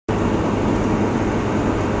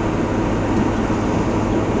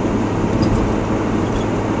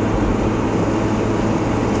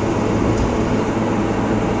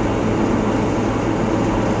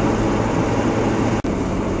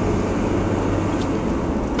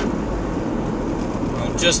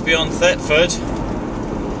just beyond Thetford,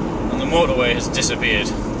 and the motorway has disappeared.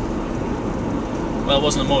 Well, it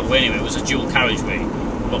wasn't a motorway anyway, it was a dual carriageway,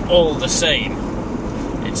 but all the same,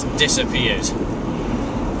 it's disappeared.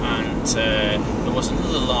 And there was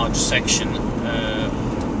another large section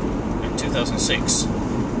in 2006,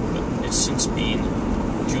 but it's since been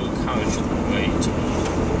dual carriageway.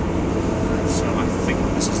 So I think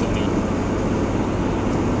this is the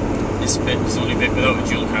only bit without a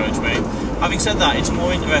dual carriageway. Having said that, it's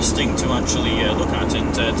more interesting to actually look at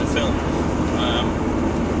and to film.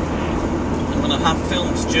 And when I have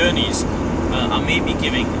filmed journeys, I may be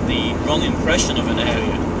giving the wrong impression of an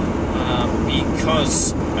area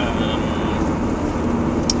because I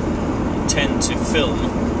tend to film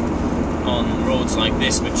on roads like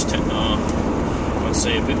this, which are, I'd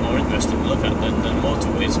say, a bit more interesting to look at than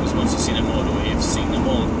motorways, because once you've seen a motorway, you've seen them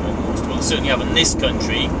all almost. Well, certainly have in this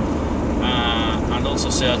country, and also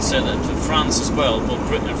I'd say that for France as well. Both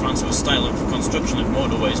Britain and France have a style of construction of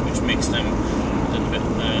motorways which makes them a little bit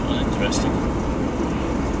uninteresting.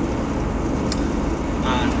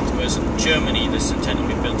 And whereas in Germany, this tend to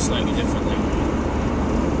be built slightly differently.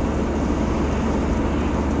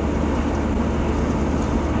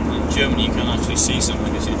 In Germany, you can actually see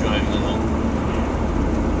something as you're driving along.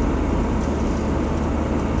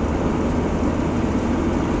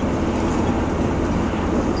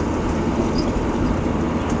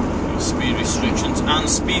 Speed restrictions and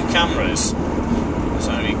speed cameras, as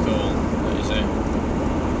I recall. That is a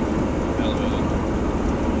hell of a look.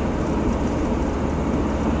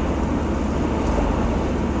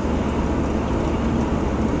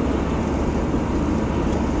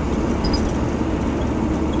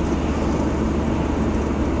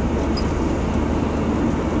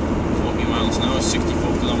 40 miles an hour,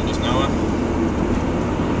 64 kilometers an hour.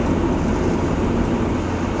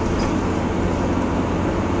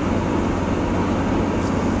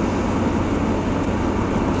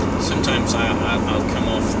 Sometimes I'll come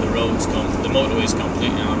off the roads, the motorways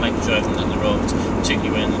completely, and I like driving on the roads,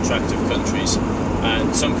 particularly when in attractive countries.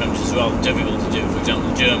 And some countries are rather difficult to do, for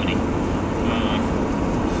example Germany.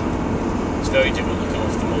 It's very difficult to come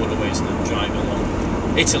off the motorways and then drive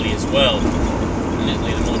along. Italy as well. In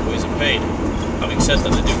Italy the motorways are paid. Having said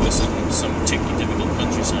that, they do with some particularly difficult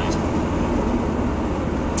countryside.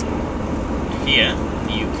 Here, in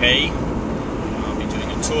the UK, I'll be doing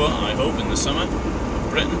a tour, I hope, in the summer of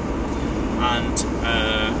Britain. And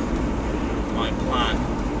my plan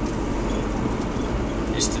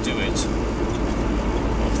is to do it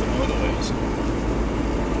off the motorways.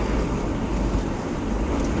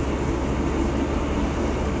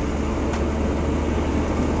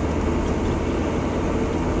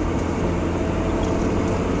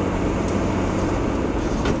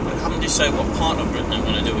 I haven't decided what part of Britain I'm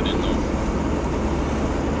going to do it in though.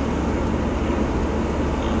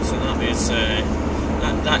 So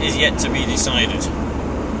that is yet to be decided.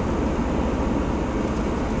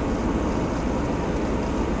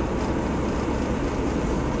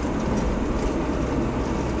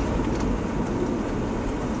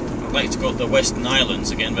 I'd like to go to the Western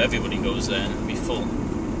Islands again, but everybody goes there and it'll be full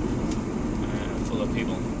of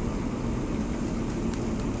people.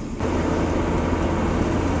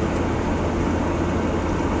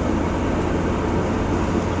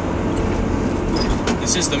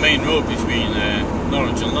 This is the main road between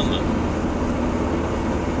Norwich and London.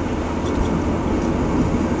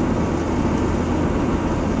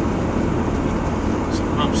 So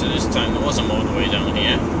perhaps at this time there was a motorway down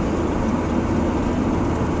here.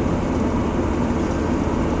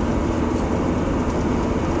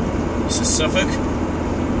 This is Suffolk.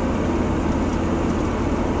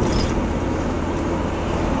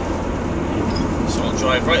 So I'll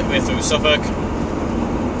drive right the way through Suffolk.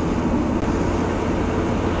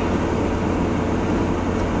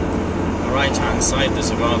 Right hand side there's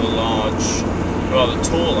a rather large, rather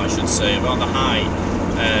tall I should say, rather high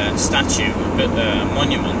statue, but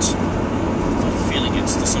monument. I've got a feeling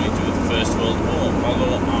it's something to do with the First World War,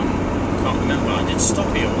 although I can't remember. I did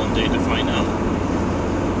stop here one day to find out.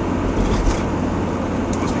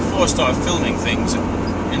 It was before I started filming things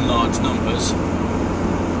in large numbers.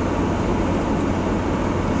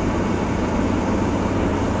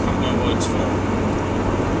 Can't remember what it's for.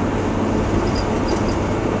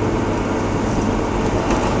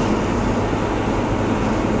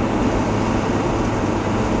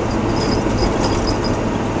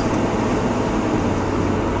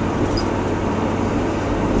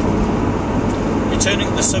 Returning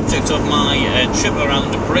to the subject of my trip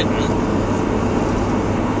around Britain,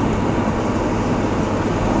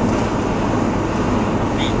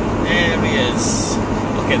 the areas,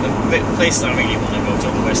 okay, the places I really want to go to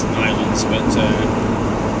are the Western Islands, but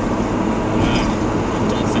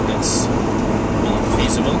that's not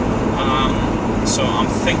feasible. So I'm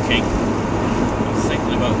thinking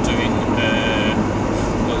about doing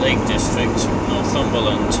the Lake District,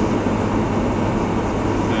 Northumberland,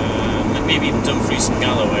 maybe even Dumfries and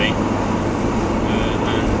Galloway,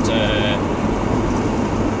 and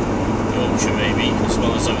Yorkshire maybe, as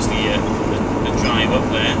well as obviously the drive up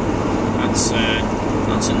there.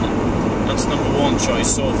 That's number one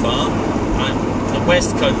choice so far. And the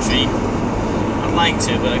West Country, I'd like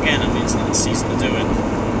to, but again, I mean, it's not the season to do it.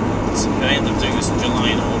 So I end up doing this in July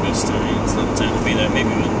and August. I mean, it's not the time to be there. Maybe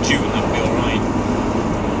in June, that would be alright.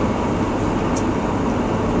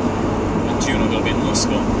 In June, I've got to be in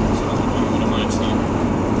Moscow, so I want to manage that.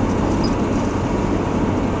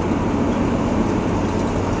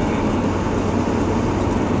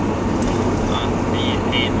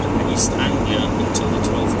 East Anglia until the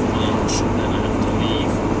 12th of March, then I have to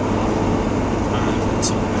leave, and it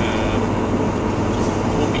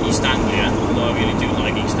won't be East Anglia, although I really do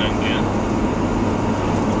like East Anglia.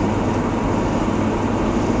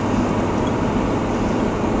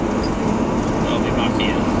 I'll be back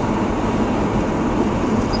here.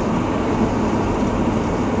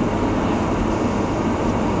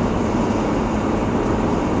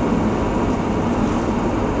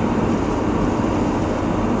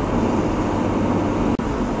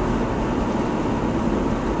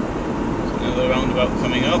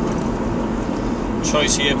 Coming up,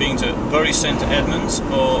 choice here being to Bury St Edmunds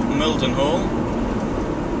or Mildenhall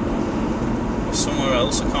or somewhere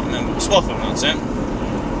else, I can't remember. Swaffham, that's it.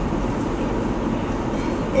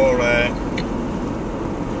 Or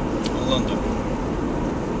London.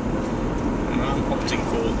 And I'm opting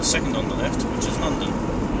for the second on the left, which is London.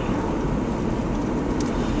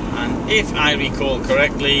 And if I recall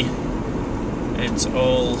correctly, it's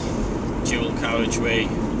all dual carriageway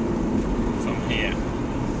from here.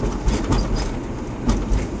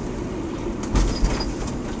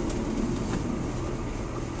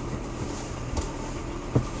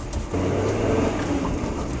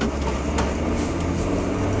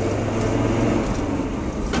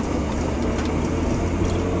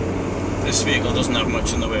 This vehicle doesn't have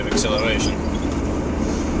much in the way of acceleration.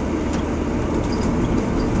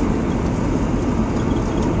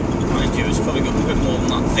 Mind you, it's probably got a bit more than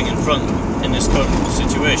that thing in front in this current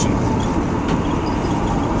situation.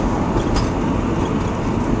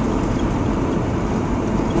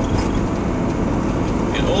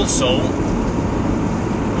 It also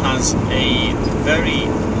has a very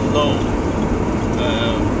low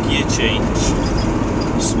gear change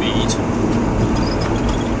speed.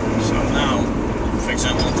 So now, for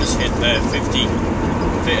example, I just hit 5th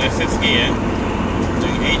gear,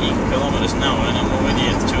 doing 80 kilometers an hour, and I'm already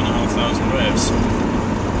at 2,500 revs.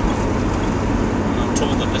 And I'm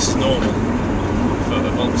told that this is normal for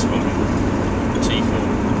a Volkswagen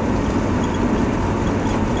T4.